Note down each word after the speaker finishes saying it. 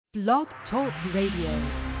Blog Talk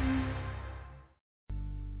Radio.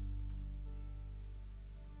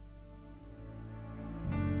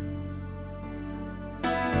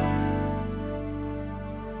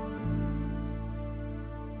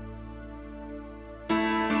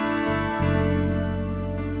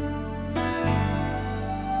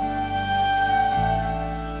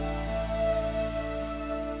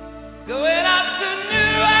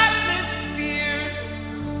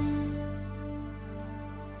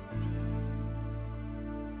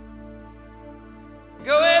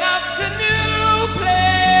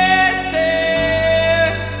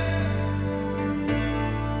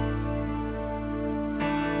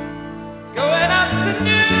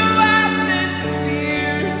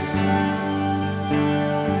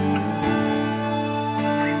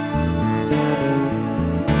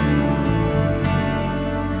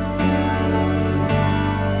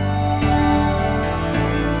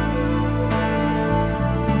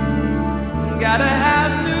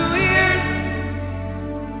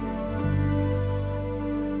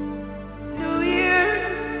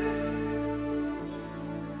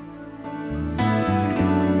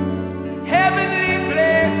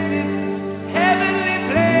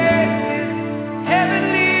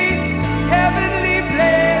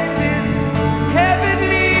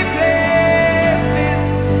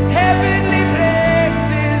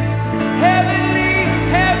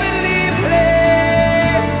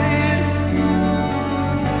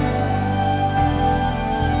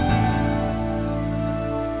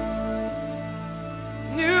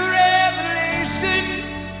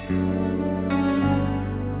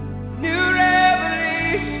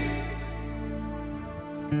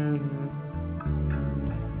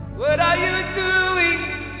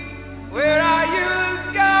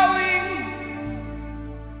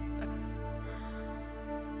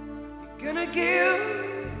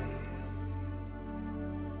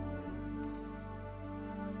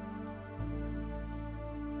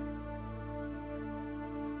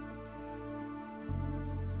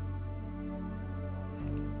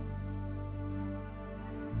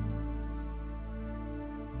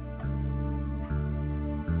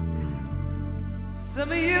 Some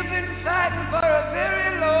of you have been fighting for a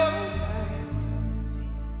very long time.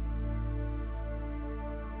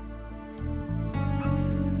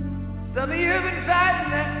 Some of you have been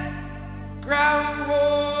fighting that ground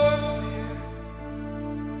warfare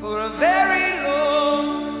for a very long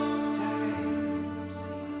time.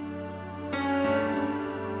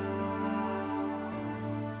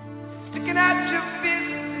 Sticking out your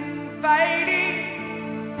fists and fighting.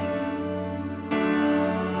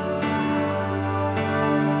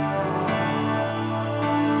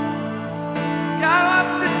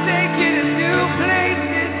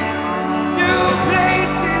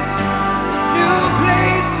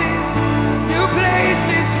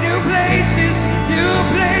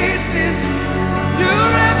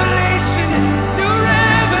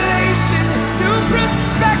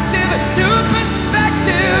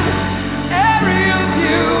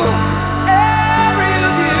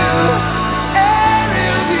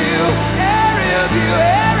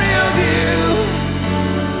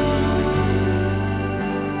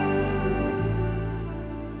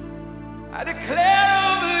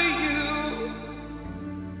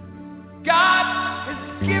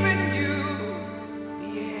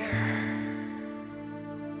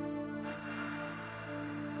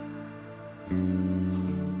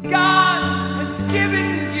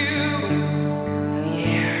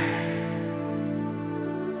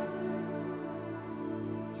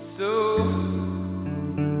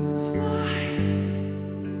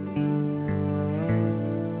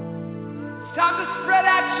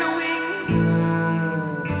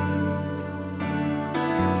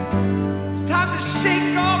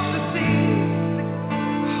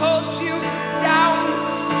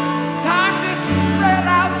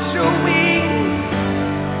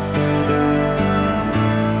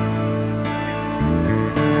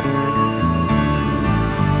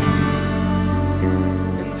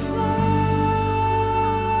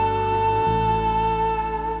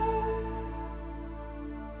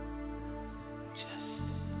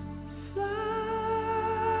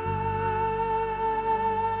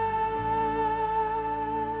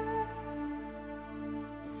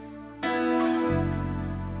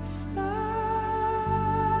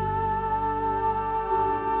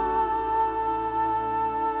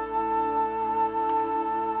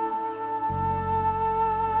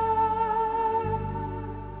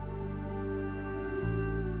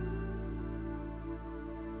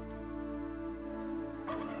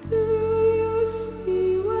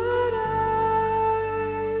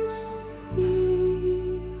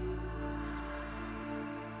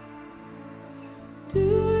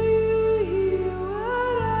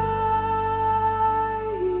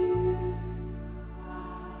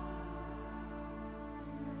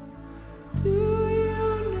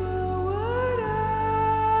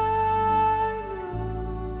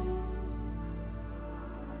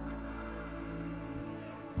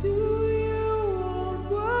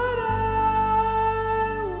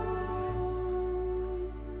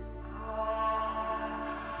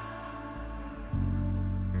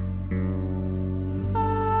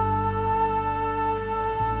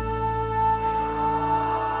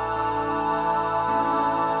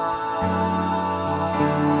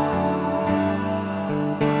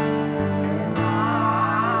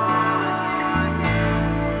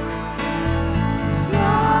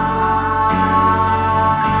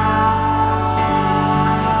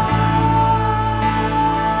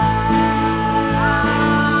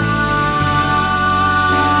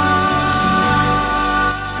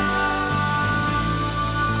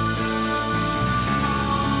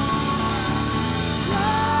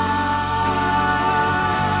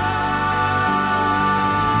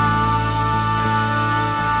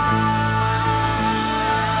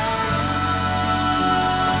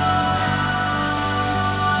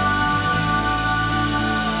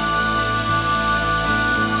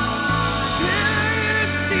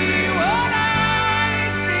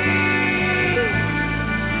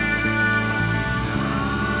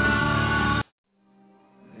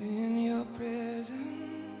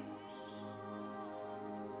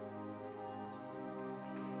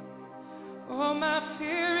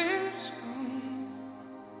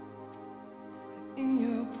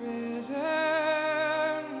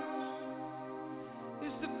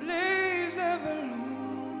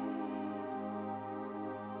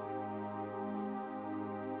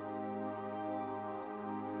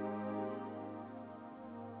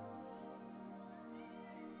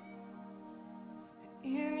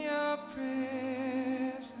 in your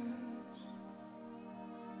presence.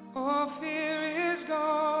 All fear is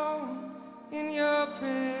gone in your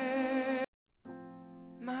presence.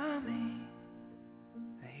 Mommy,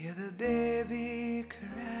 I hear the baby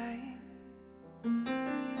crying.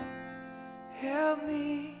 Help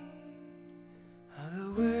me, all the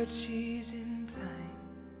words she's implying.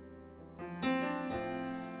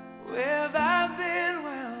 Where have I been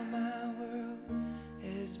while my world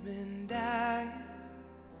has been dying?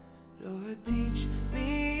 Lord, teach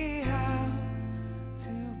me how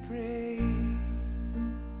to pray.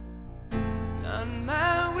 Not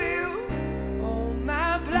my will, or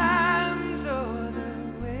my plans, or the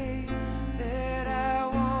way that I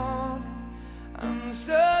want it. I'm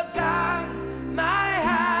so tired, my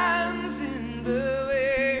hands in the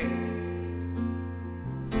way.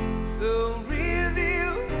 So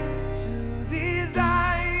reveal to these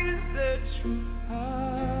eyes the true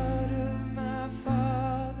heart of my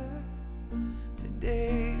Father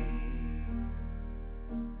today.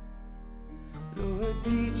 Lord,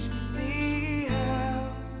 teach me how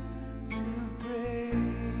to pray.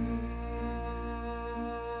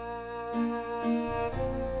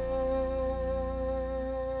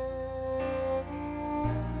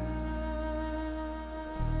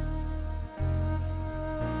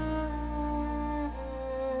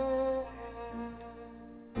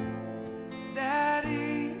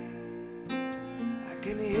 Daddy, I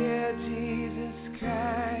can hear Jesus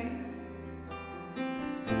cry.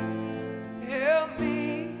 Help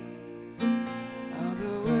me, all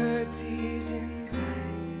the words he's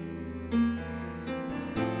implying.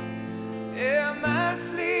 Am I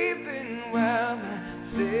sleeping while my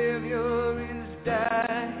Savior is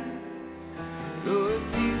dying? Lord,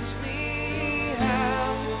 teach me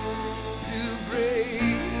how to pray.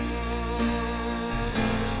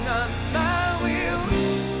 Not my will,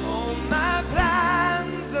 or my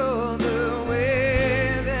plans, or the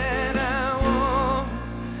way that I want.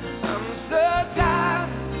 I'm so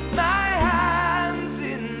tired, my hands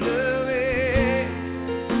in the way.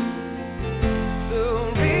 So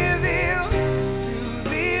reveal to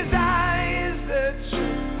these eyes the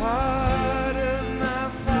true heart of my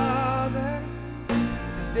Father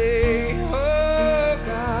today. Oh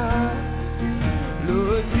God,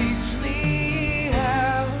 Lord, teach me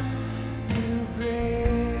how to pray.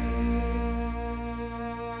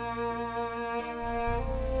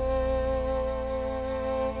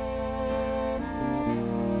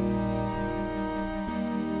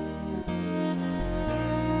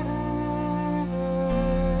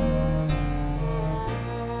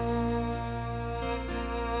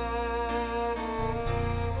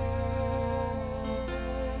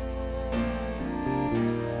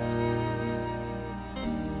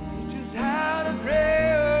 Teach us how to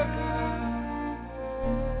pray, oh God.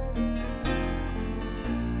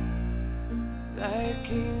 Thy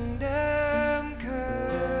kingdom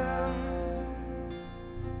come,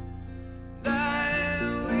 thy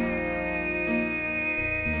will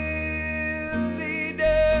be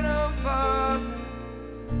done, oh Father,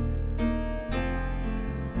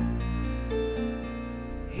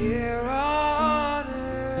 here on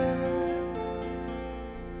earth,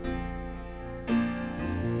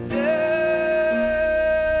 just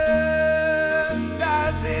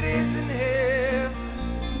as it is in heaven.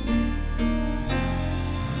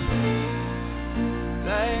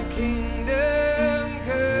 Thy kingdom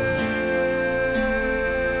come,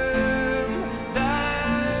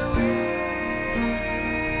 thy will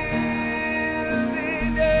be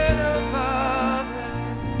done, oh Father,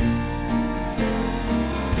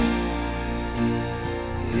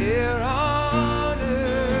 here on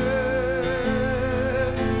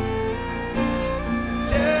earth,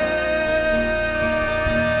 just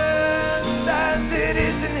as it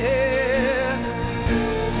is in heaven.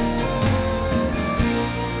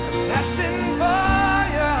 Passion for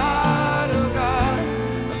your heart, oh God.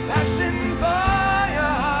 Passion for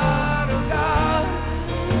your heart, oh God.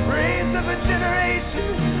 Raise up a generation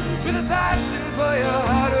with a passion for your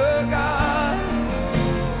heart, oh God.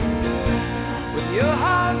 When your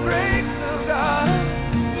heart breaks, oh God,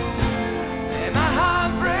 and my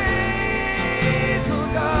heart breaks, oh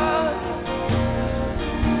God.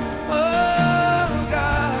 Oh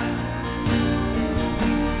God,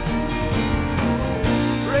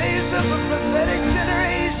 raise up a prophetic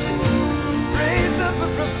generation. Raise up a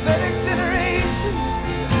prophetic generation.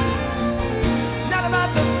 Not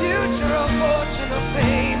about the future or fortune or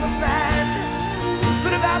fame of man, but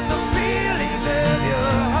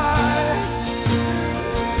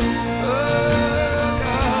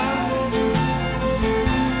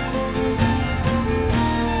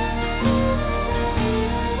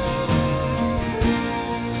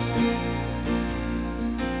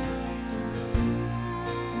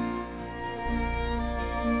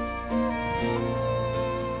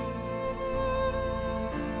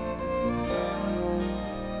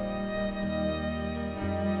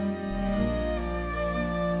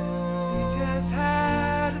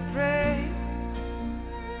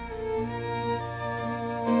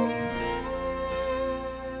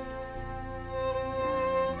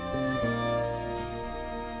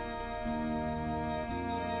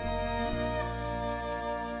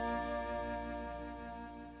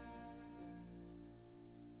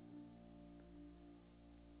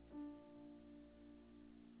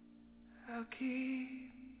I'll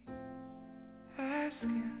keep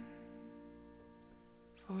asking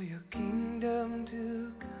for your kingdom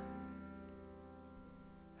to come.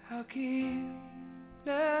 I'll keep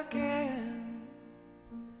looking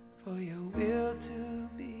for your will to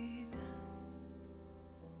be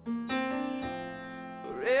done.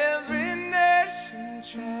 For every nation,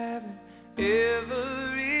 tribe, and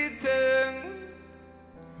every tongue,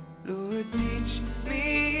 Lord, teach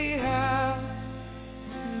me how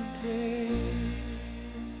to pray.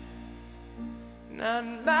 Not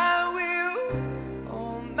my will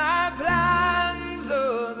or my plans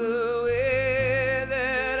or the way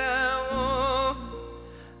that I want.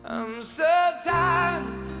 I'm so tired of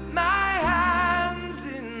my hands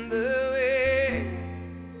in the way.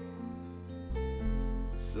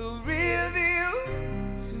 So reveal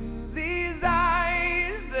to these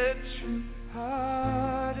eyes the true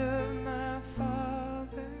heart of my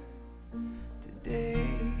Father today.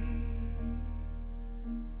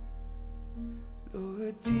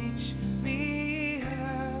 Lord, teach me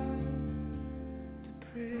how to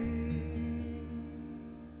pray.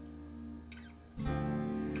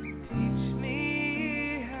 Teach me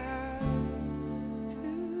how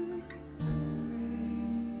to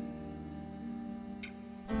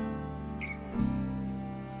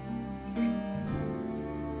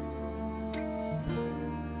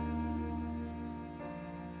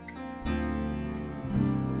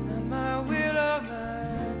not my will or my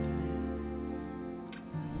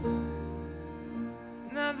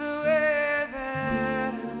not the way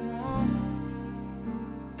that I want.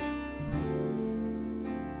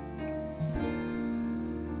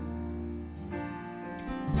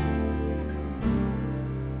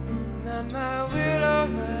 Not my will or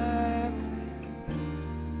my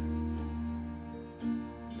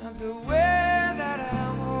not the way that I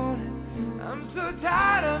want it. I'm so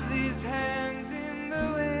tired of these hands in the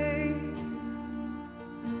way.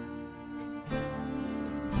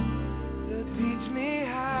 So teach me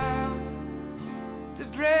how to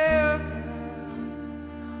pray, oh God.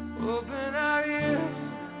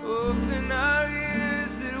 Open our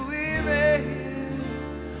ears that we may hear.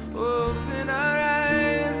 Open our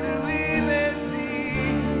eyes that we may see.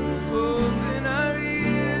 Open our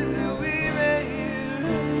ears that we may hear.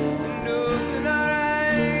 And open our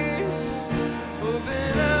eyes.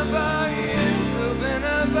 Open up our ears. Open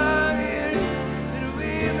up our ears that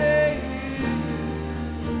we may hear.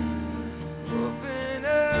 Open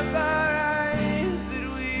up our eyes that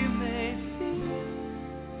we may see.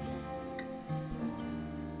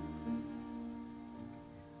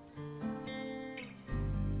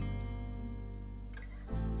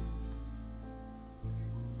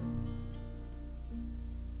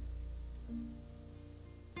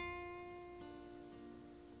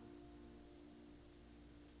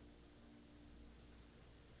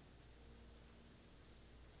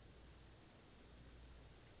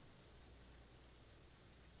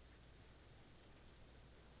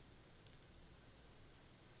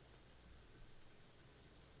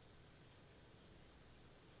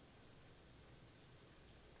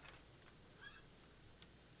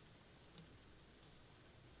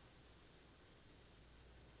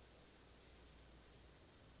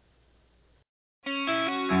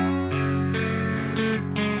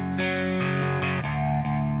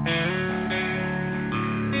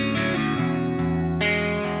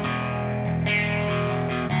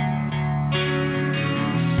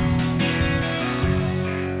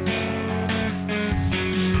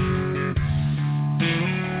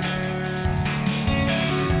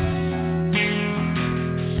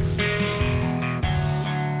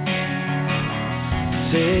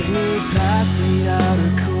 Take me past the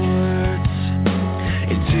outer courts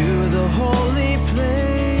into the holy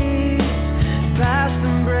place, past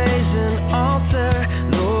the brazen altar.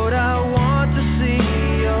 Lord, I want to see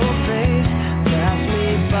your face. Pass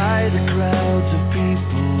me by the crowds of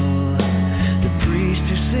people, the priests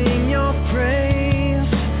who sing your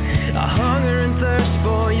praise. I hunger and thirst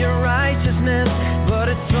for your righteousness, but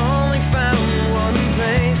it's only found in one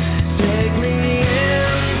place. Take me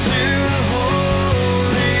into the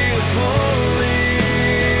holy of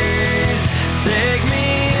holies.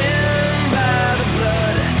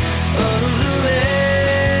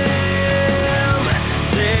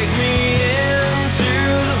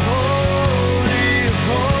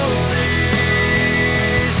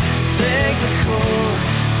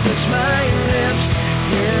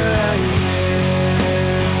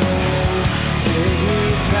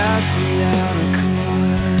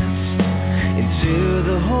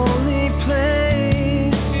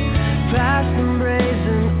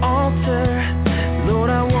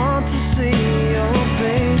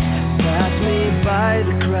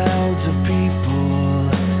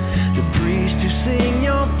 sing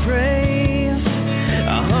your praise.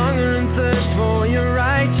 I hunger and thirst for your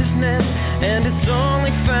righteousness, and it's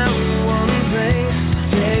only found in one place.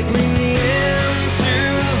 Take me into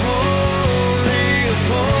the Holy of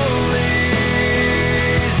Holies.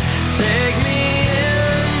 Take me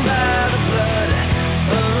in by the blood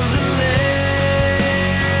of the Lamb.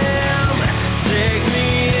 Take me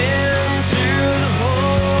into the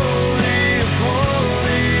Holy of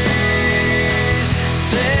Holies.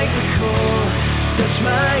 Take the coal, touch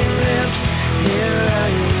my lips, here I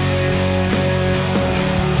am.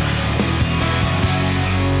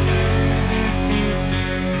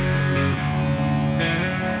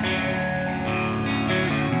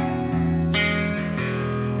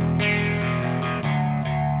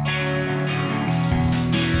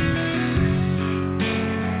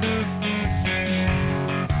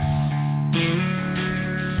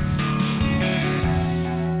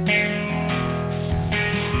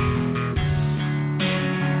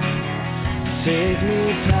 Take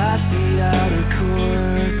me past the outer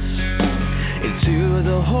courts, into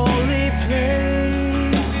the holy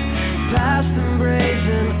place, past the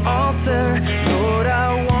brazen altar. Lord,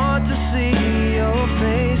 I want to see your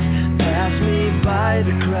face. Pass me by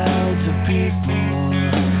the crowds of people,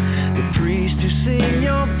 the priests who sing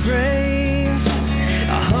your praise.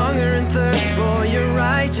 I hunger and thirst for your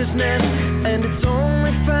righteousness, and it's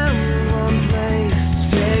only found in one place.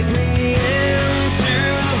 Take me into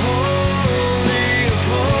the Holy of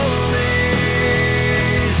Holies.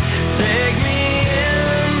 Take me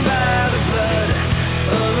in by the blood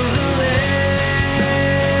of the Lamb.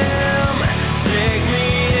 Take me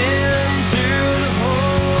into the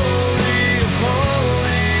Holy of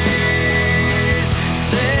Holies.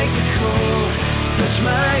 Take the coal, touch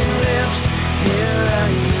my lips, here I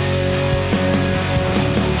am.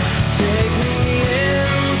 Take me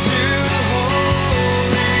into the Holy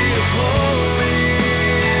of Holies.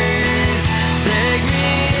 Take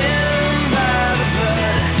me in by the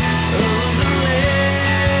blood of the Lamb.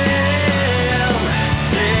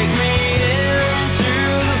 Take me into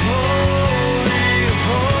the Holy of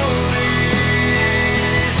Holies.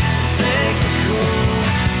 Take the coal,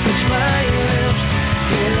 touch my lips,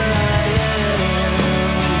 here I am.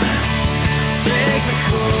 Take the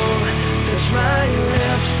coal, touch my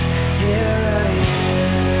lips, here I am.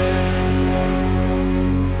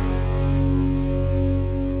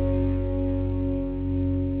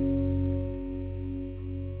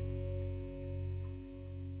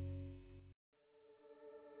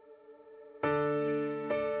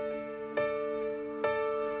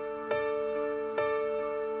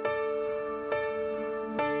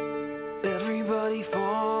 Everybody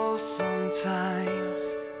falls sometimes.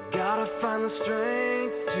 Gotta find the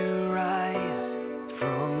strength to rise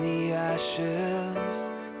from the ashes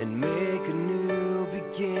and make a new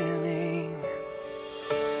beginning.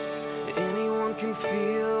 Anyone can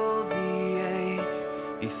feel the ache.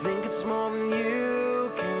 You think it's more than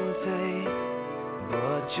you can take,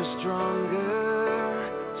 but you're stronger,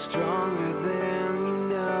 stronger than you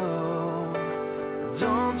know.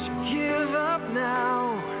 Don't you give up now.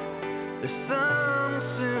 The sun will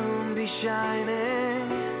soon be shining.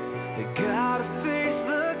 You gotta face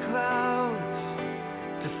the clouds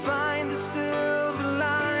to find the silver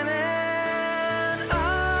lining.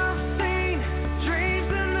 I've seen dreams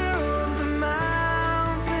that move the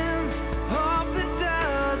mountains, hope that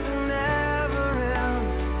doesn't ever end,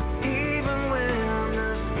 even when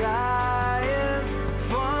the sky is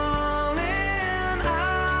falling.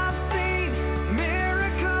 I've seen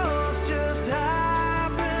miracles just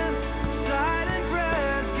happen, silent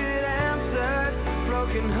prayers get answered,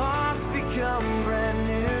 broken hearts become brand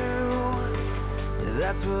new.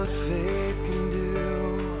 That's what faith can do.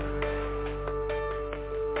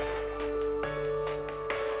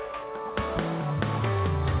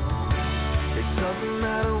 It doesn't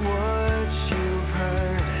matter what you've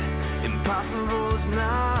heard. Impossible is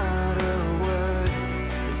not a word.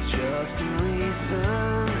 It's just a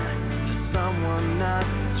reason for someone not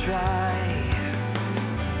to try.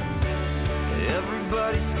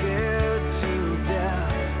 Everybody's scared to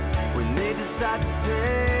death when they decide to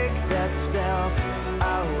take that step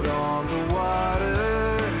out on the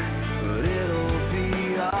water, but it'll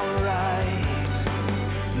be alright.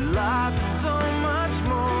 Life's so much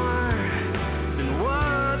more than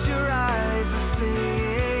what your eyes are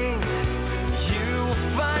seeing. You will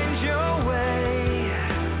find your way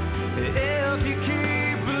if you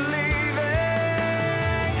keep believing.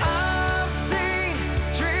 I've seen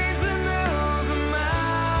dreams that move the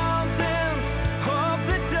mountains, hope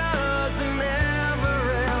that doesn't ever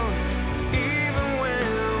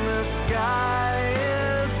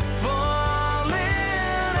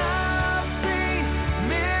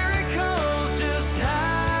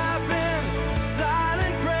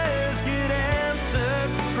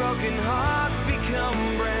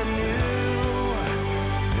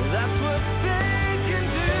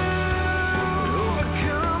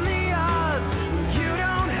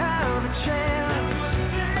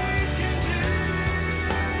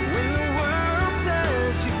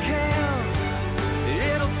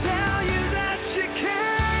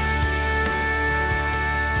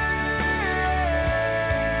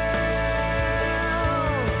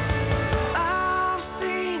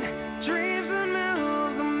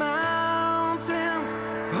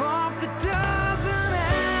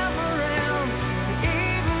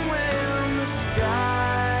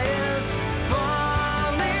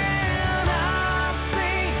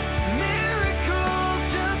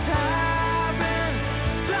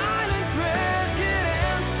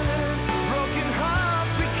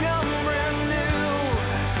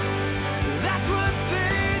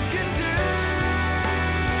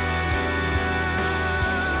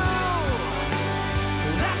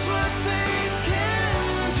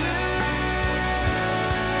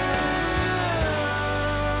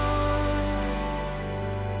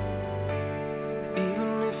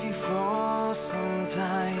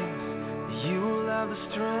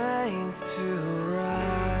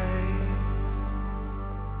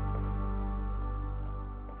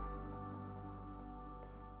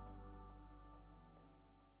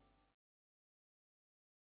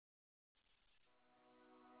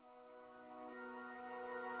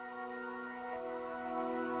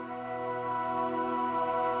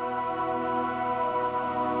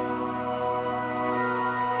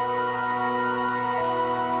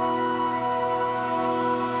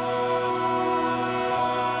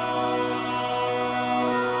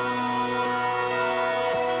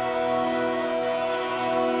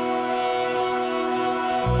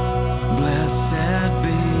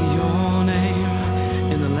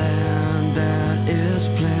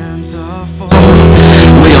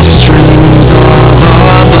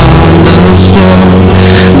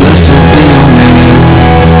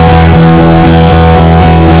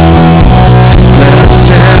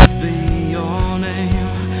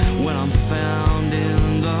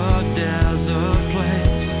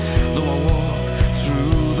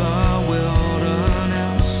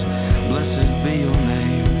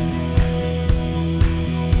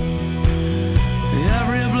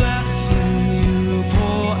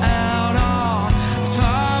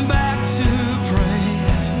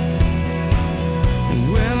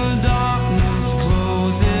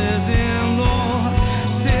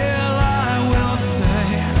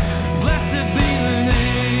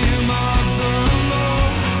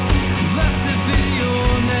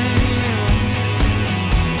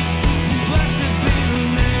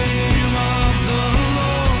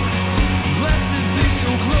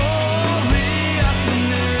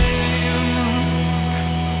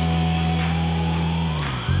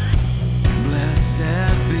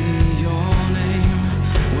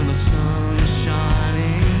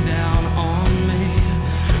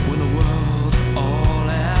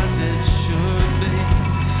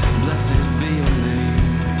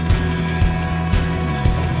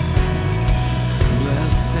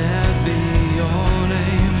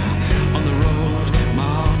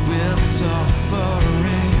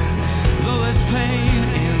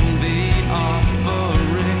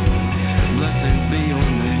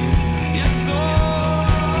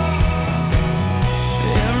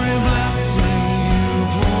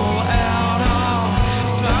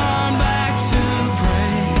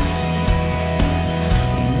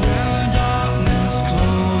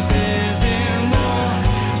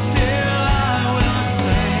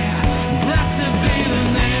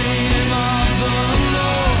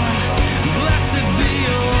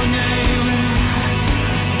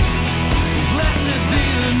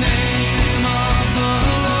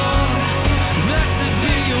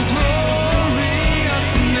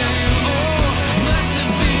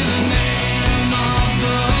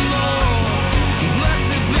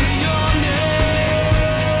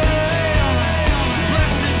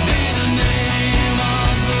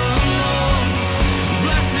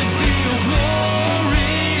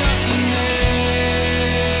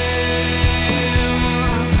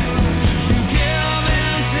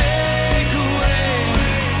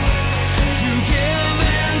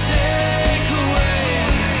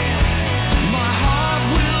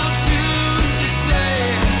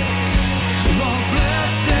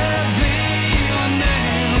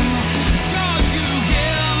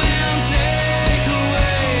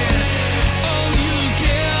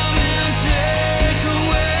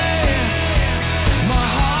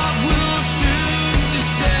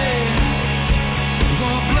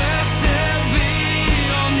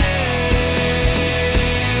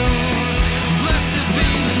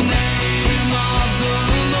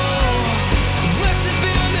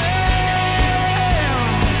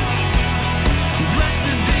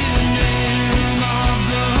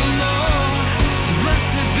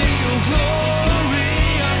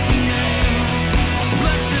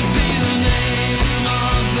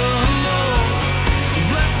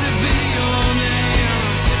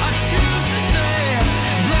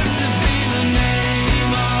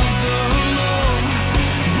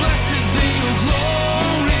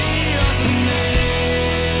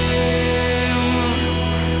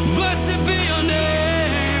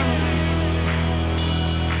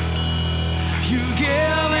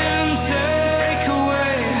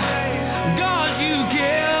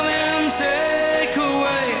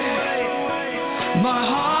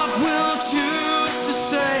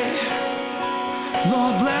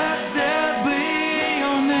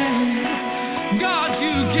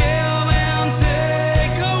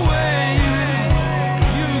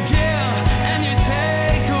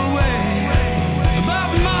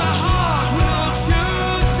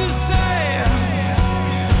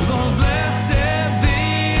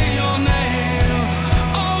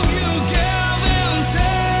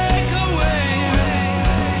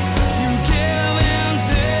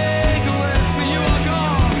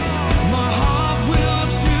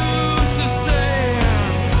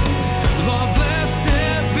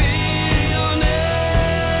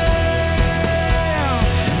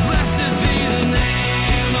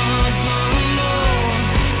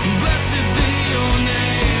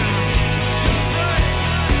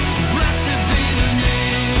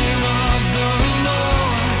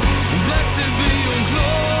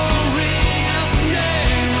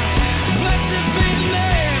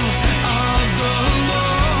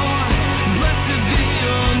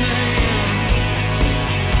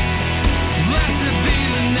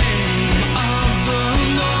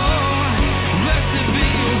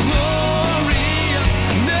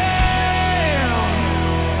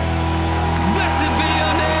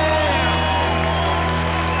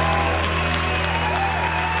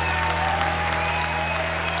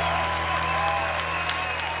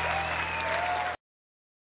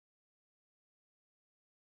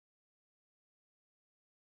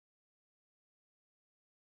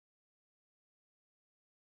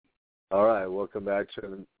All right, welcome back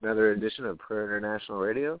to another edition of Prayer International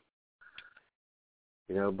Radio.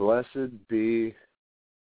 You know, blessed be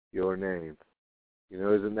your name. You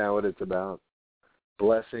know, isn't that what it's about?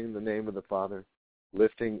 Blessing the name of the Father,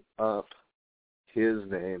 lifting up his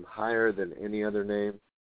name higher than any other name,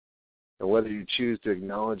 and whether you choose to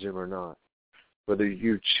acknowledge him or not, whether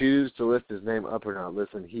you choose to lift his name up or not,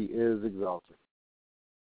 listen, he is exalted,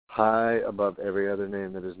 high above every other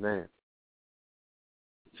name that is named.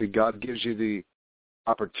 See, God gives you the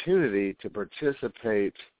opportunity to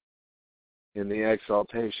participate in the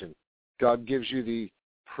exaltation. God gives you the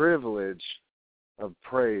privilege of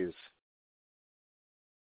praise.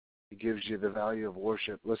 He gives you the value of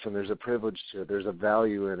worship. Listen, there's a privilege to it. There's a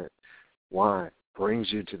value in it. Why? It brings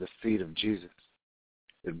you to the feet of Jesus.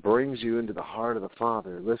 It brings you into the heart of the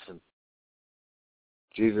Father. Listen,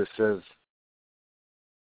 Jesus says,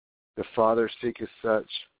 the Father seeketh such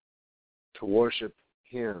to worship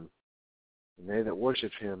him, and they that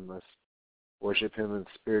worship him must worship him in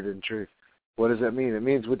spirit and truth. What does that mean? It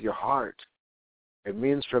means with your heart. It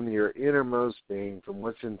means from your innermost being, from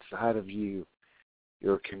what's inside of you,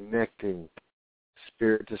 you're connecting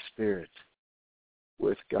spirit to spirit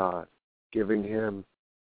with God, giving him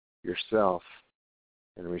yourself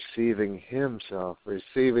and receiving himself,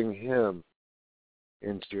 receiving him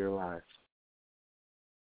into your life.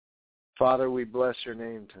 Father, we bless your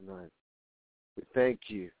name tonight. We thank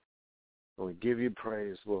you, and we give you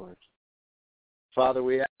praise, Lord. Father,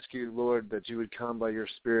 we ask you, Lord, that you would come by your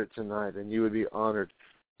Spirit tonight, and you would be honored,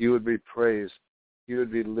 you would be praised, you would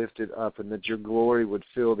be lifted up, and that your glory would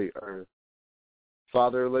fill the earth.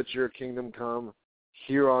 Father, let your kingdom come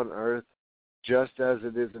here on earth just as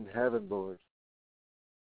it is in heaven, Lord.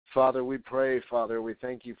 Father, we pray, Father, we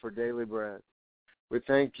thank you for daily bread. We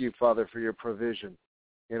thank you, Father, for your provision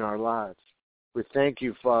in our lives. We thank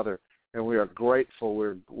you, Father, and we are grateful.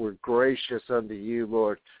 We're gracious unto you,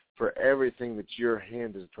 Lord, for everything that your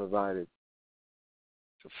hand has provided.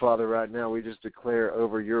 So, Father, right now we just declare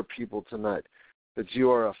over your people tonight that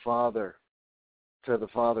you are a father to the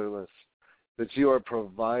fatherless, that you are a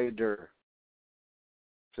provider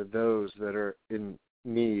to those that are in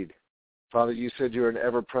need. Father, you said you are an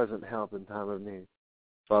ever-present help in time of need.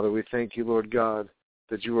 Father, we thank you, Lord God,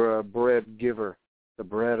 that you are a bread giver, the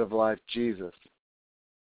bread of life, Jesus.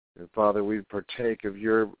 And Father, we partake of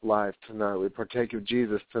your life tonight. We partake of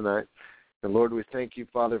Jesus tonight. And Lord, we thank you,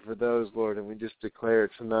 Father, for those, Lord, and we just declare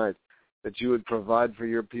tonight that you would provide for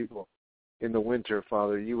your people in the winter,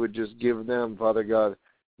 Father. You would just give them, Father God,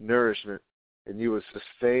 nourishment, and you would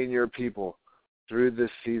sustain your people through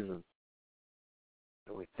this season.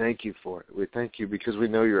 And we thank you for it. We thank you because we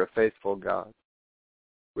know you're a faithful God.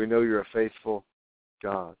 We know you're a faithful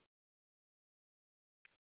God.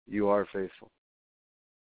 You are faithful.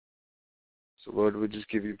 So, Lord, we just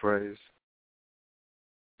give you praise.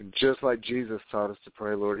 And just like Jesus taught us to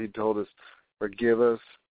pray, Lord, he told us, forgive us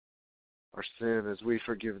our sin as we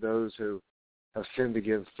forgive those who have sinned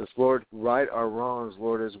against us. Lord, right our wrongs,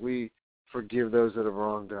 Lord, as we forgive those that have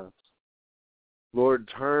wronged us. Lord,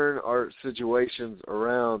 turn our situations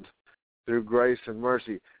around through grace and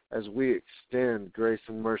mercy as we extend grace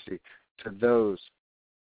and mercy to those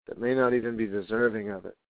that may not even be deserving of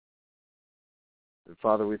it. And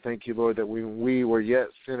Father, we thank you, Lord, that when we were yet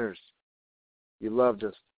sinners, you loved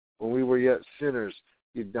us. When we were yet sinners,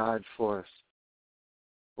 you died for us.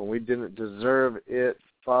 When we didn't deserve it,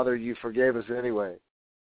 Father, you forgave us anyway.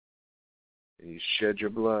 And you shed your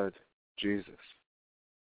blood, Jesus.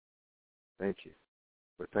 Thank you.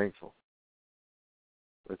 We're thankful.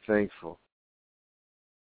 We're thankful.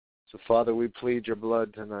 So, Father, we plead your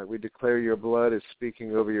blood tonight. We declare your blood is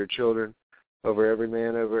speaking over your children, over every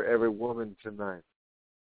man, over every woman tonight.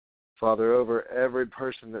 Father, over every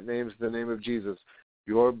person that names the name of Jesus,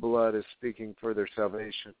 your blood is speaking for their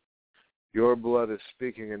salvation. Your blood is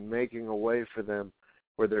speaking and making a way for them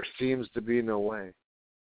where there seems to be no way.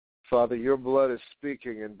 Father, your blood is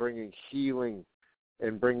speaking and bringing healing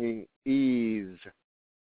and bringing ease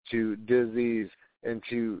to disease and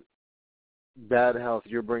to bad health.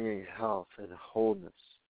 You're bringing health and wholeness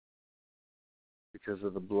because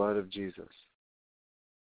of the blood of Jesus.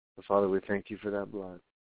 So, Father, we thank you for that blood.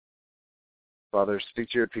 Father, speak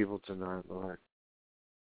to your people tonight, Lord.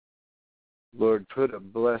 Lord, put a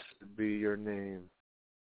blessed be your name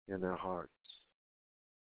in their hearts.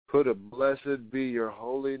 Put a blessed be your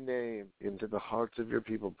holy name into the hearts of your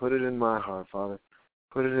people. Put it in my heart, Father.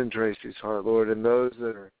 Put it in Tracy's heart, Lord, and those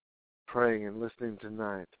that are praying and listening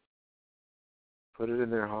tonight. Put it in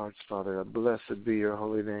their hearts, Father. Blessed be your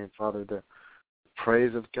holy name, Father. The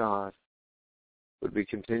praise of God would be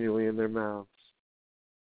continually in their mouths.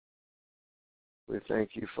 We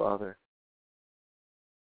thank you, Father.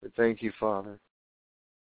 We thank you, Father.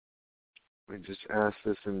 We just ask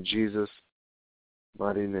this in Jesus'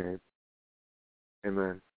 mighty name.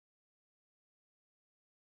 Amen.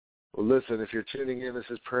 Well, listen, if you're tuning in, this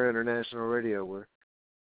is Prayer International Radio. We're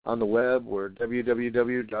on the web. We're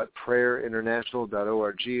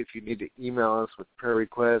www.prayerinternational.org. If you need to email us with prayer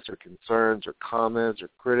requests or concerns or comments or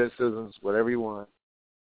criticisms, whatever you want,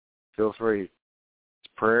 feel free. It's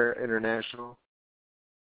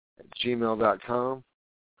prayerinternational@gmail.com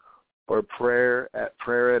or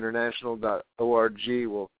prayer@prayerinternational.org.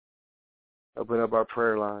 We'll open up our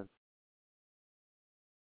prayer line.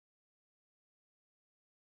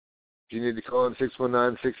 If you need to call in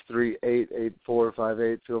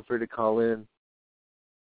 619-638-8458, feel free to call in.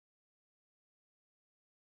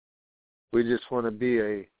 We just want to be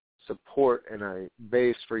a support and a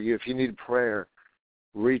base for you. If you need prayer,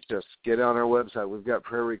 reach us. Get on our website. We've got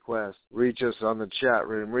prayer requests. Reach us on the chat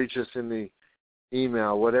room. Reach us in the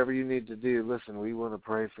email. Whatever you need to do, listen, we want to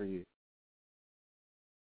pray for you.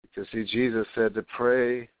 Because, see, Jesus said to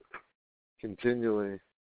pray continually.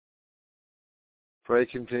 Pray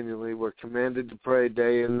continually. We're commanded to pray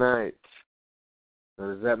day and night.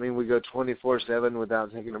 Now, does that mean we go 24/7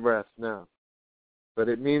 without taking a breath? No. But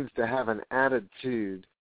it means to have an attitude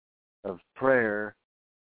of prayer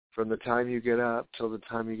from the time you get up till the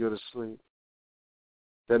time you go to sleep.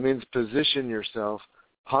 That means position yourself,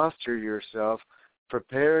 posture yourself,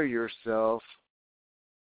 prepare yourself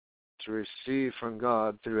to receive from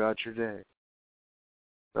God throughout your day.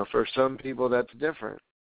 Now, for some people, that's different.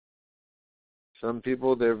 Some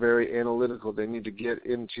people, they're very analytical. They need to get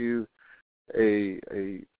into a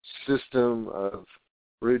system of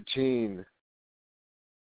routine.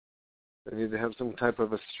 They need to have some type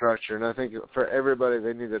of a structure. And I think for everybody,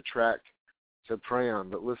 they need a track to pray on.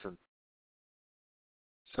 But listen,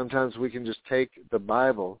 sometimes we can just take the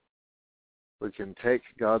Bible. We can take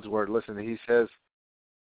God's Word. Listen, He says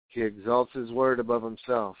He exalts His Word above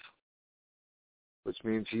Himself, which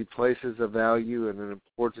means He places a value and an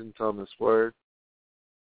importance on this Word.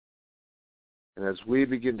 And as we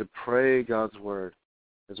begin to pray God's Word,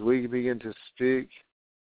 as we begin to speak,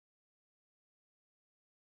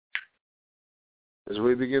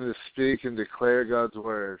 and declare God's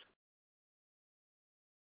Word,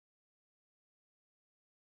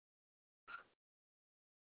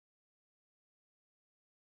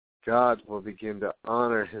 God will begin to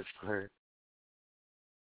honor His Word.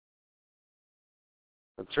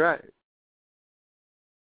 That's right.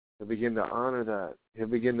 He'll begin to honor that. He'll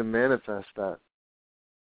begin to manifest that.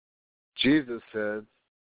 Jesus said,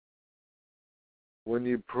 when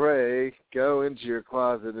you pray, go into your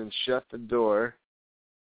closet and shut the door,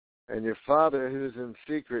 and your Father who is in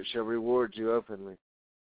secret shall reward you openly.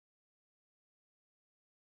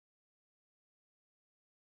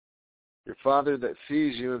 Your Father that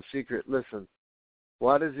sees you in secret, listen,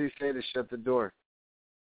 why does He say to shut the door?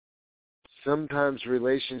 Sometimes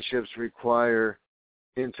relationships require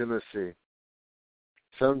intimacy.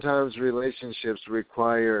 Sometimes relationships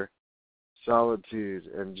require solitude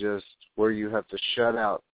and just where you have to shut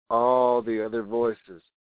out all the other voices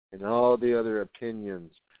and all the other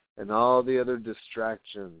opinions and all the other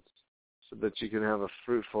distractions so that you can have a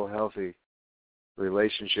fruitful, healthy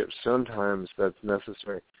relationship. Sometimes that's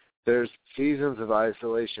necessary. There's seasons of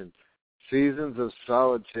isolation, seasons of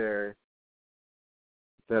solitary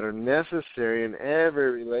that are necessary in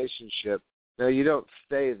every relationship. Now, you don't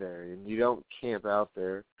stay there and you don't camp out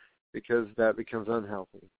there because that becomes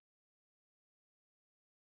unhealthy.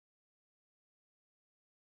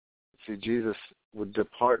 See, Jesus would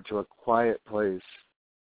depart to a quiet place.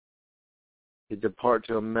 He'd depart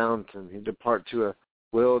to a mountain. He'd depart to a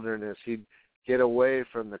wilderness. He'd get away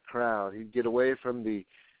from the crowd. He'd get away from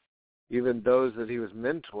even those that he was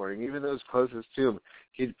mentoring, even those closest to him.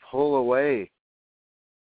 He'd pull away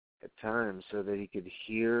at times so that he could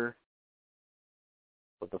hear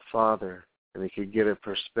what the Father, and he could get a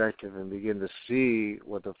perspective and begin to see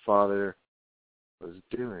what the Father was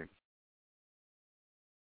doing.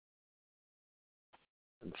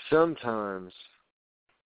 And sometimes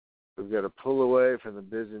we've got to pull away from the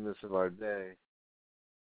busyness of our day.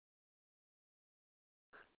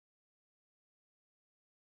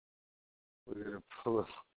 We're going to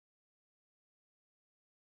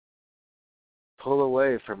pull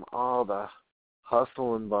away from all the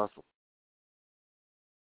hustle and bustle,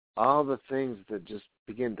 all the things that just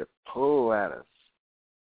begin to pull at us,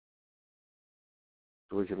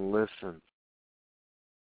 so we can listen,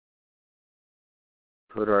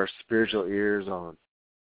 put our spiritual ears on,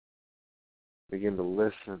 begin to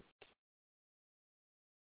listen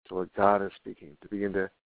to what God is speaking, to begin to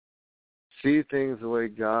see things the way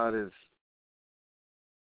God is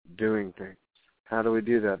doing things. How do we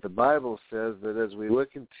do that? The Bible says that as we look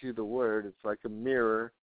into the Word, it's like a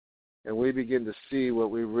mirror, and we begin to see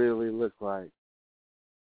what we really look like.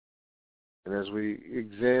 And as we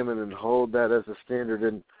examine and hold that as a standard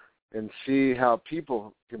and see how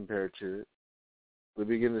people compare to it, we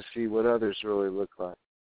begin to see what others really look like.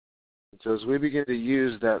 And so as we begin to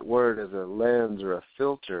use that Word as a lens or a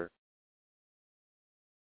filter,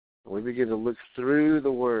 we begin to look through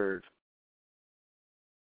the Word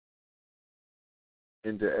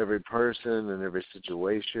into every person and every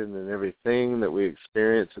situation and everything that we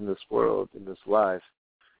experience in this world, in this life,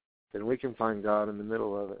 then we can find God in the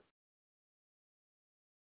middle of it.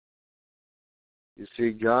 You see,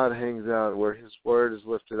 God hangs out where His Word is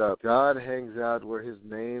lifted up. God hangs out where His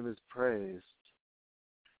name is praised.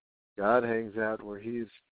 God hangs out where He's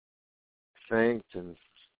thanked and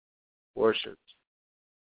worshipped.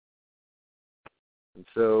 And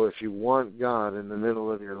so if you want God in the middle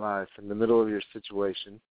of your life, in the middle of your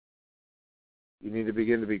situation, you need to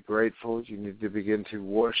begin to be grateful. You need to begin to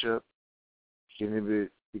worship. You need to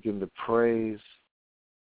begin to praise.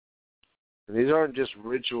 And these aren't just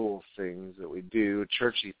ritual things that we do,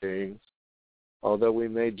 churchy things, although we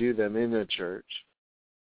may do them in a church.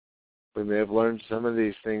 We may have learned some of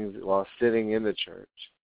these things while sitting in the church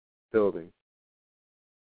building,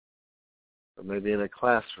 or maybe in a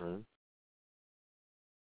classroom.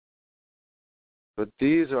 But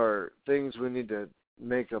these are things we need to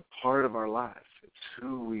make a part of our life. It's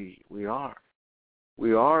who we are.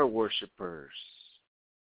 We are worshipers.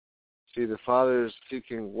 See, the Father is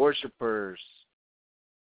seeking worshipers,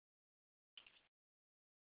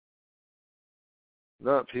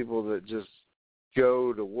 not people that just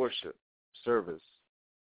go to worship service,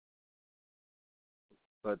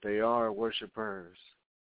 but they are worshipers.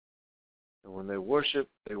 And when they worship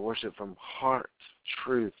from heart,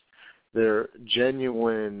 truth. They're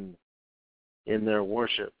genuine in their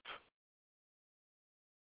worship.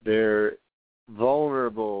 They're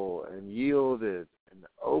vulnerable and yielded and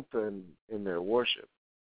open in their worship.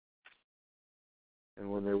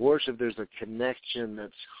 And when they worship, there's a connection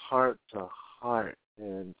that's heart to heart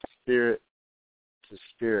and spirit to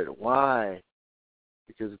spirit. Why?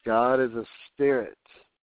 Because God is a spirit.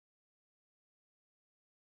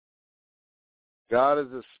 God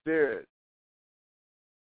is a spirit.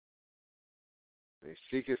 They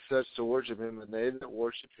seeketh such to worship Him, and they that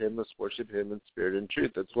worship Him must worship Him in spirit and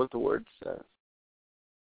truth. That's what the Word says.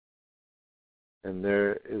 And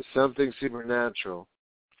there is something supernatural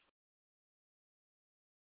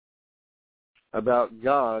about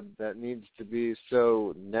God that needs to be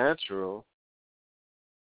so natural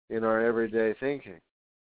in our everyday thinking.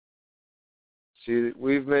 See,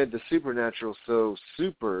 we've made the supernatural so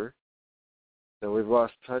super that we've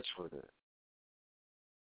lost touch with it.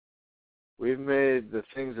 We've made the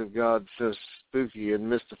things of God so spooky and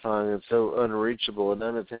mystifying and so unreachable and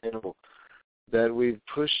unattainable that we've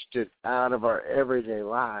pushed it out of our everyday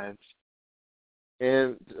lives,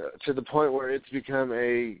 and to the point where it's become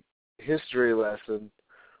a history lesson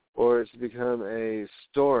or it's become a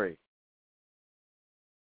story.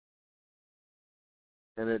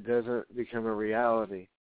 And it doesn't become a reality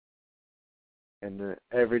and the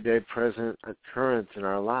everyday present occurrence in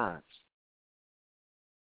our lives.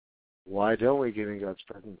 Why don't we get in God's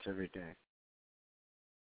presence every day?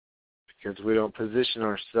 Because we don't position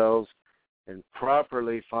ourselves and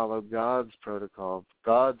properly follow God's protocol.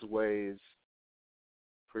 God's ways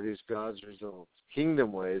produce God's results.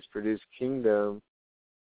 Kingdom ways produce kingdom.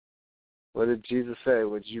 What did Jesus say?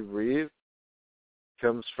 What you reap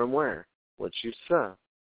comes from where? What you sow.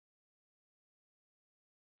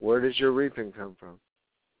 Where does your reaping come from?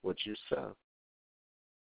 What you sow.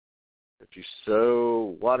 If you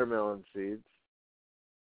sow watermelon seeds,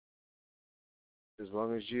 as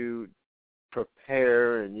long as you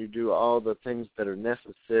prepare and you do all the things that are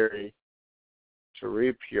necessary to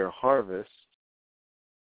reap your harvest,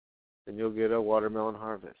 then you'll get a watermelon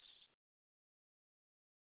harvest.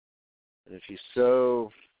 And if you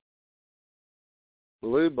sow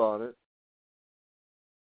bluebonnet,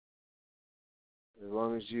 as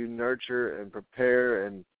long as you nurture and prepare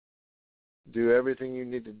and do everything you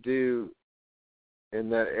need to do in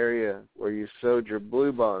that area where you sowed your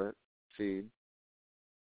bluebonnet seed,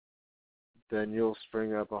 then you'll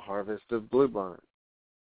spring up a harvest of bluebonnet.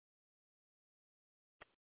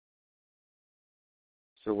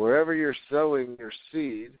 So wherever you're sowing your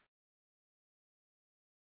seed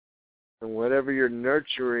and whatever you're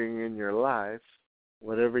nurturing in your life,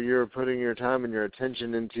 whatever you're putting your time and your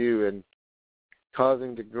attention into and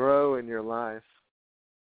causing to grow in your life,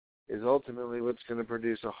 is ultimately what's going to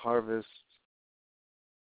produce a harvest,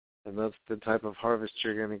 and that's the type of harvest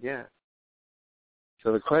you're going to get.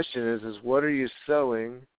 So the question is what are you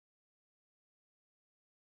sowing,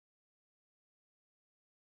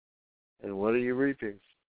 and what are you reaping?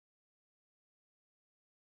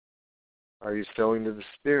 Are you sowing to the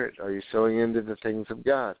Spirit? Are you sowing into the things of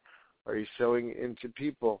God? Are you sowing into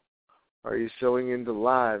people? Are you sowing into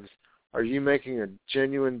lives? Are you making a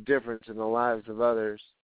genuine difference in the lives of others?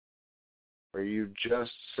 Or are you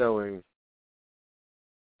just sowing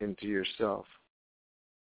into yourself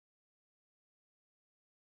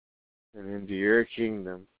and into your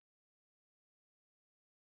kingdom?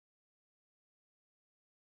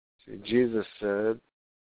 See, Jesus said,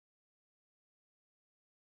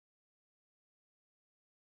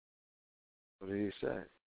 what did he say?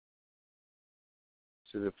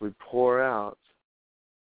 He said, if we pour out,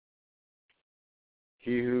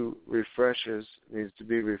 he who refreshes needs to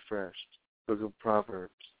be refreshed. Book of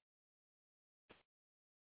Proverbs.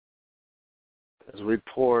 As we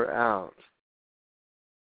pour out,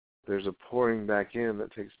 there's a pouring back in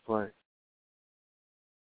that takes place.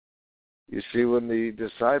 You see, when the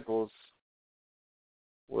disciples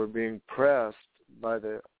were being pressed by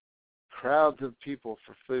the crowds of people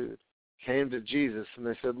for food, came to Jesus and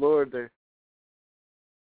they said, Lord,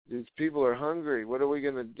 these people are hungry. What are we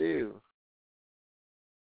going to do?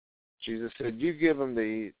 Jesus said, you give them to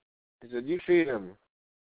eat. He said, you feed them.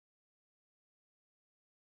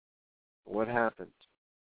 What happened?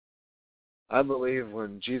 I believe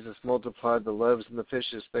when Jesus multiplied the loaves and the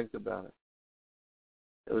fishes, think about it.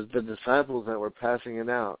 It was the disciples that were passing it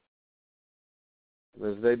out.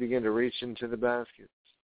 And as they began to reach into the baskets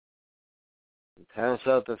and pass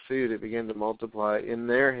out the food, it began to multiply in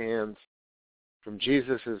their hands, from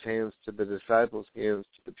Jesus' hands to the disciples' hands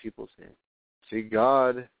to the people's hands. See,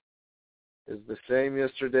 God is the same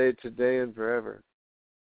yesterday, today, and forever.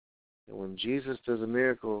 And when Jesus does a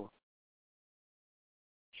miracle,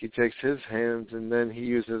 he takes his hands and then he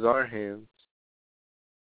uses our hands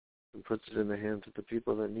and puts it in the hands of the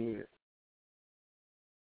people that need it.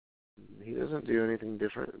 He doesn't do anything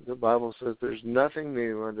different. The Bible says there's nothing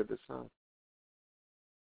new under the sun.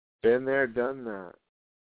 Been there, done that.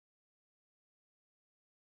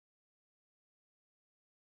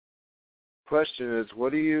 Question is,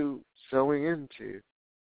 what are you sowing into?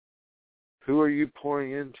 Who are you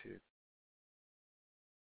pouring into?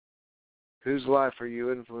 Whose life are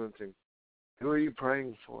you influencing? Who are you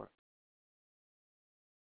praying for?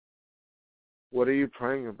 What are you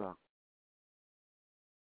praying about?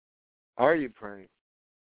 Are you praying?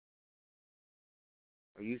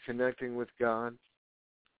 Are you connecting with God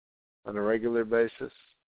on a regular basis?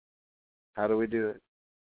 How do we do it?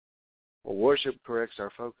 Well, worship corrects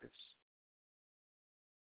our focus.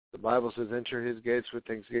 The Bible says, enter his gates with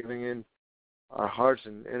thanksgiving in our hearts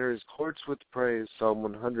and enter his courts with praise, Psalm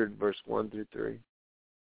 100, verse 1 through 3.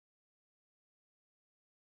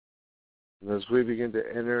 And as we begin to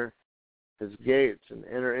enter his gates and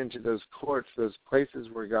enter into those courts, those places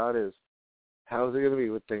where God is, how is it going to be?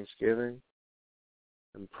 With thanksgiving,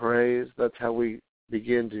 and praise. That's how we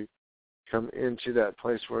begin to come into that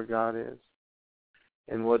place where God is.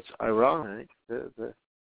 And what's ironic, the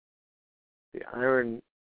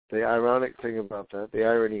ironic thing about that, the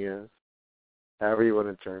irony is, however you want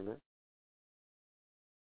to term it,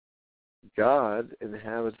 God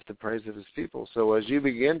inhabits the praise of his people. So as you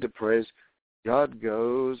begin to praise, God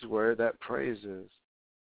goes where that praise is.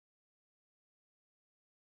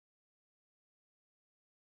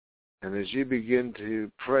 And as you begin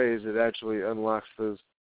to praise, it actually unlocks those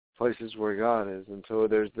places where God is. And so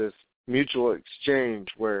there's this mutual exchange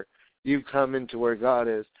where you come into where God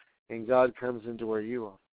is and God comes into where you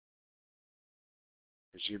are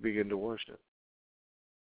as you begin to worship.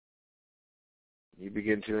 You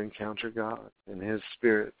begin to encounter God and his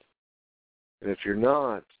Spirit. And if you're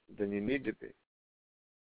not, then you need to be.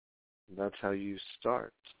 And that's how you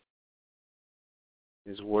start,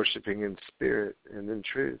 is worshiping in spirit and in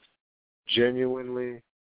truth. Genuinely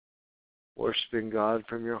worshiping God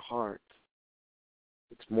from your heart.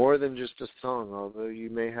 It's more than just a song, although you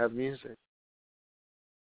may have music.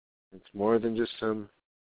 It's more than just some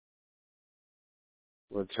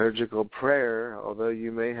liturgical prayer, although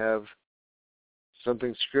you may have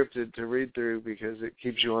something scripted to read through because it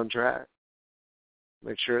keeps you on track.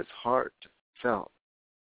 Make sure it's heartfelt.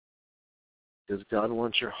 Because God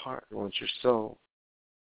wants your heart, He wants your soul,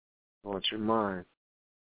 He wants your mind,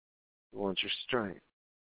 He wants your strength.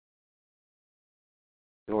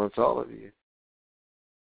 He wants all of you,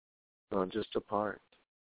 not just a part.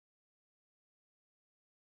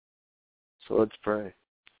 So let's pray.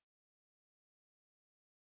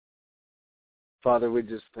 Father, we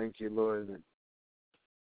just thank you, Lord, that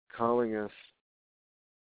you're calling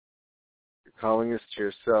us to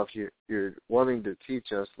yourself. You're wanting to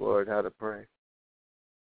teach us, Lord, how to pray.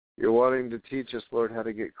 You're wanting to teach us, Lord, how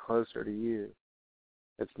to get closer to you.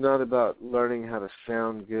 It's not about learning how to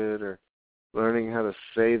sound good or learning how to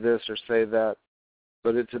say this or say that,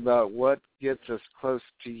 but it's about what gets us close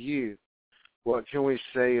to you. What can we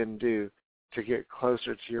say and do to get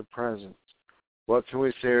closer to your presence? What can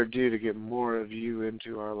we say or do to get more of you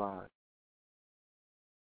into our lives?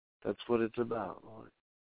 That's what it's about, Lord.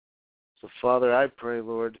 So, Father, I pray,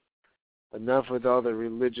 Lord, enough with all the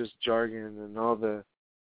religious jargon and all the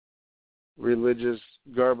religious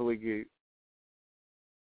gobbledygook.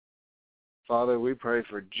 Father, we pray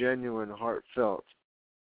for genuine, heartfelt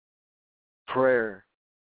prayer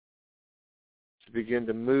to begin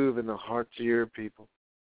to move in the hearts of your people.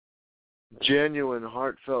 Genuine,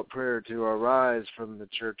 heartfelt prayer to arise from the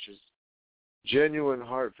churches. Genuine,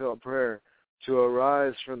 heartfelt prayer to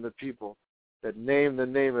arise from the people that name the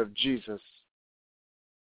name of Jesus.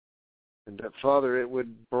 And that, Father, it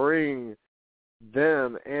would bring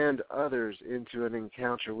them and others into an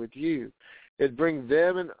encounter with you. It'd bring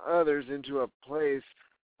them and others into a place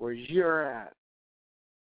where you're at.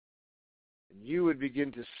 And you would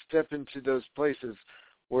begin to step into those places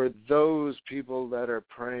where those people that are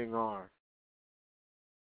praying are.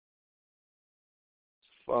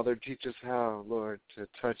 Father, teach us how, Lord, to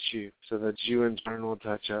touch you so that you in turn will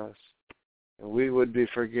touch us. And we would be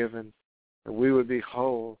forgiven, and we would be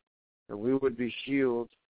whole, and we would be healed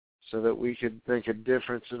so that we could make a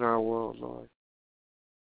difference in our world, Lord.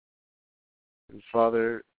 And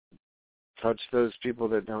Father, touch those people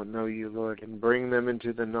that don't know you, Lord, and bring them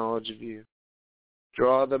into the knowledge of you.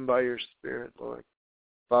 Draw them by your Spirit, Lord.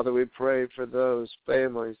 Father, we pray for those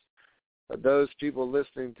families, those people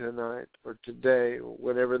listening tonight or today,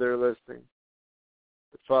 whenever they're listening.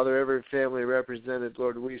 But Father, every family represented,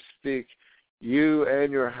 Lord, we speak, you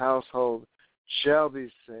and your household shall be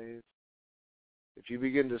saved. If you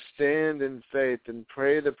begin to stand in faith and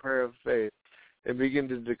pray the prayer of faith and begin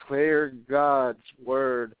to declare God's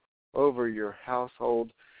word over your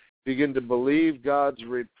household, begin to believe God's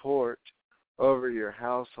report over your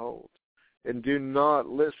household, and do not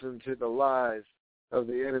listen to the lies of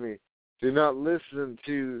the enemy. Do not listen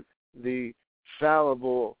to the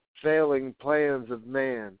fallible, failing plans of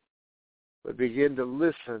man, but begin to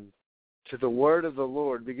listen to the word of the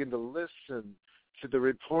Lord. Begin to listen to the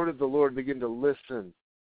report of the Lord. Begin to listen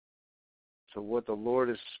to what the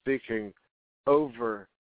Lord is speaking over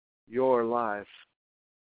your life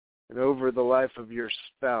and over the life of your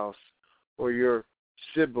spouse or your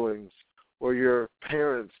siblings or your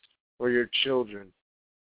parents or your children.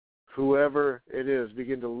 Whoever it is,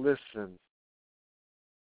 begin to listen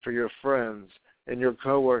for your friends and your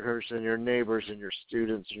coworkers and your neighbors and your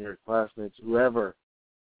students and your classmates, whoever.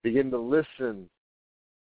 Begin to listen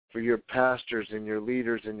for your pastors and your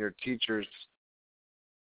leaders and your teachers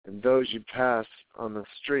and those you pass on the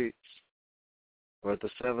streets or at the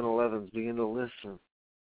 7-Elevens. Begin to listen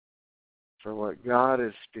for what God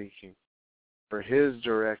is speaking, for His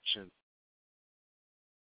direction.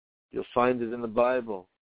 You'll find it in the Bible.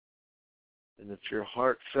 And if your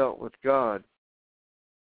heart felt with God,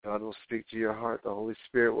 God will speak to your heart. The Holy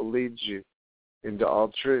Spirit will lead you into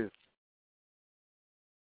all truth.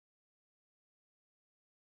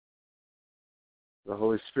 The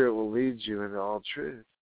Holy Spirit will lead you into all truth.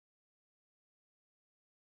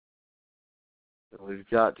 And we've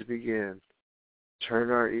got to begin.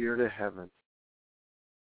 Turn our ear to heaven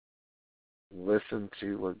and listen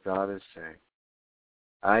to what God is saying.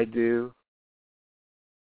 I do,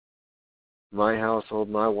 my household,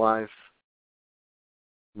 my wife,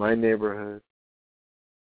 my neighborhood,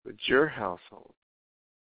 but your household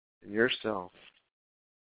and yourself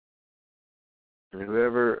and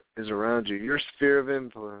whoever is around you, your sphere of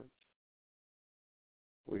influence,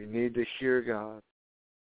 we need to hear God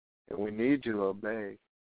and we need to obey.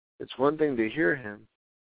 It's one thing to hear Him.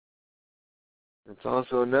 It's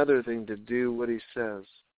also another thing to do what He says.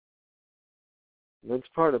 And that's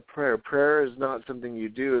part of prayer. Prayer is not something you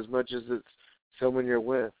do as much as it's someone you're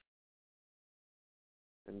with.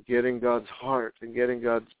 And getting God's heart and getting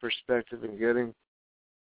God's perspective and getting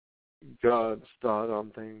God's thought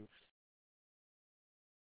on things.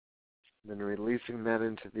 And then releasing that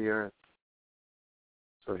into the earth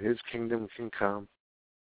so His kingdom can come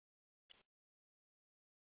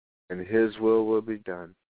and His will be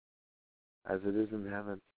done as it is in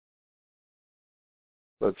heaven.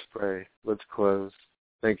 Let's pray. Let's close.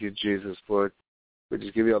 Thank you, Jesus, Lord. We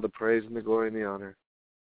just give you all the praise and the glory and the honor.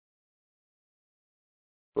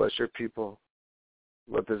 Bless your people.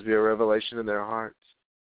 Let this be a revelation in their hearts.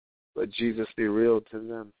 Let Jesus be real to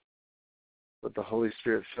them. Let the Holy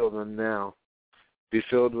Spirit fill them now. Be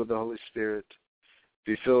filled with the Holy Spirit.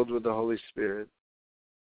 Be filled with the Holy Spirit.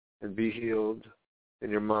 And be healed in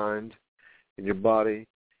your mind, in your body,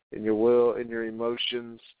 in your will, in your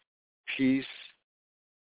emotions. Peace.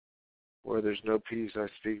 Where there's no peace, I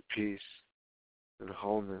speak peace and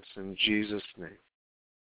wholeness in Jesus' name.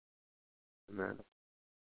 Amen.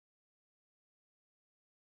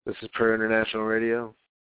 This is Prayer International Radio.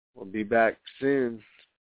 We'll be back soon.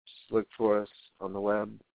 Just look for us on the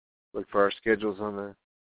web. Look for our schedules on the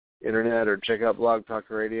internet or check out Blog Talk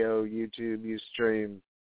Radio, YouTube, Ustream,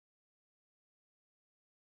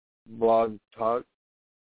 Blog Talk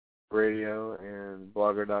Radio, and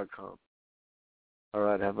Blogger.com. All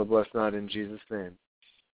right, have a blessed night in Jesus' name.